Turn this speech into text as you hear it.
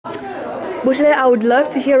Bushle, I would love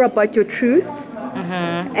to hear about your truth.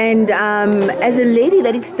 And as a lady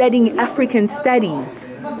that is studying African studies,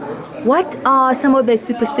 what are some of the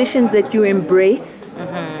superstitions that you embrace?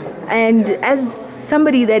 And as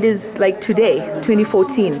somebody that is like today,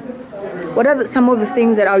 2014, what are some of the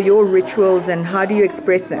things that are your rituals and how do you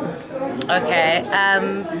express them? Okay,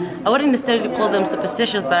 I wouldn't necessarily call them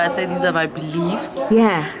superstitions, but I'd say these are my beliefs.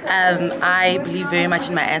 Yeah. I believe very much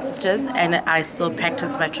in my ancestors, and I still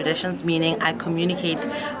practice my traditions, meaning I communicate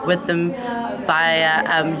with them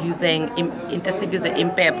via using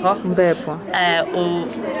impepho,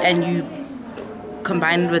 and you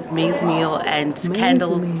combine it with maize meal and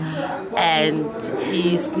candles and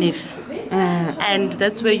sniff. And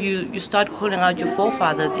that's where you start calling out your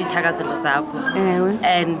forefathers,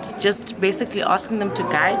 and just basically asking them to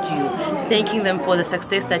guide you, thanking them for the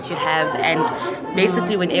success that you have, and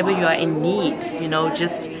basically whenever you are in need,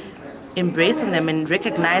 just embracing them and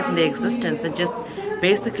recognizing their existence and just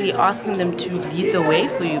basically asking them to lead the way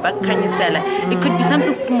for you. But it could be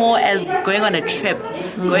something small as going on a trip,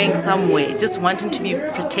 going somewhere, just wanting to be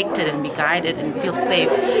protected and be guided and feel safe.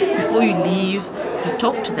 Before you leave, you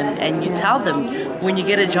talk to them and you tell them. When you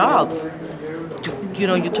get a job,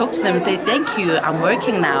 you talk to them and say, thank you, I'm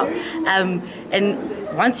working now. And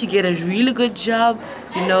once you get a really good job,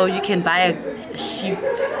 you can buy a sheep,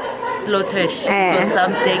 slaughter a sheep or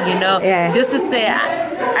something, just to say,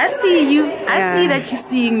 I see you, I see that you're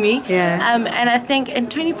seeing me. And I think in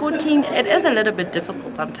 2014, it is a little bit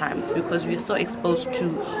difficult sometimes because we're so exposed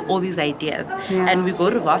to all these ideas. And we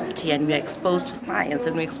go to varsity and we're exposed to science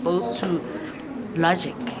and we're exposed to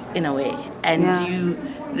logic in a way. And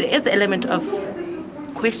there is an element of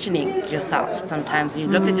questioning yourself sometimes. You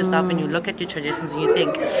look at yourself and you look at your traditions and you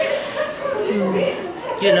think,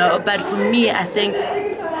 but for me, I think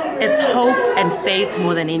it's hope and faith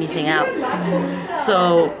more than anything else.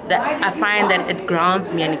 So I find that it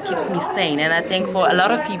grounds me and it keeps me sane. And I think for a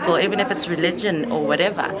lot of people, even if it's religion or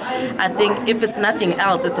whatever, I think if it's nothing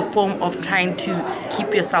else, it's a form of trying to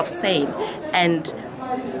keep yourself sane and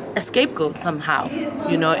a scapegoat somehow.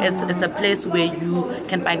 It's a place where you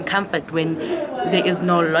can find comfort when there is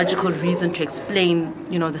no logical reason to explain,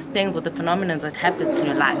 the things or the phenomena that happens in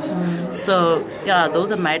your life. So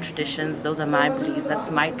those are my traditions, those are my beliefs, that's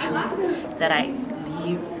my truth that I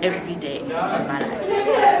live every day in my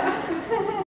life.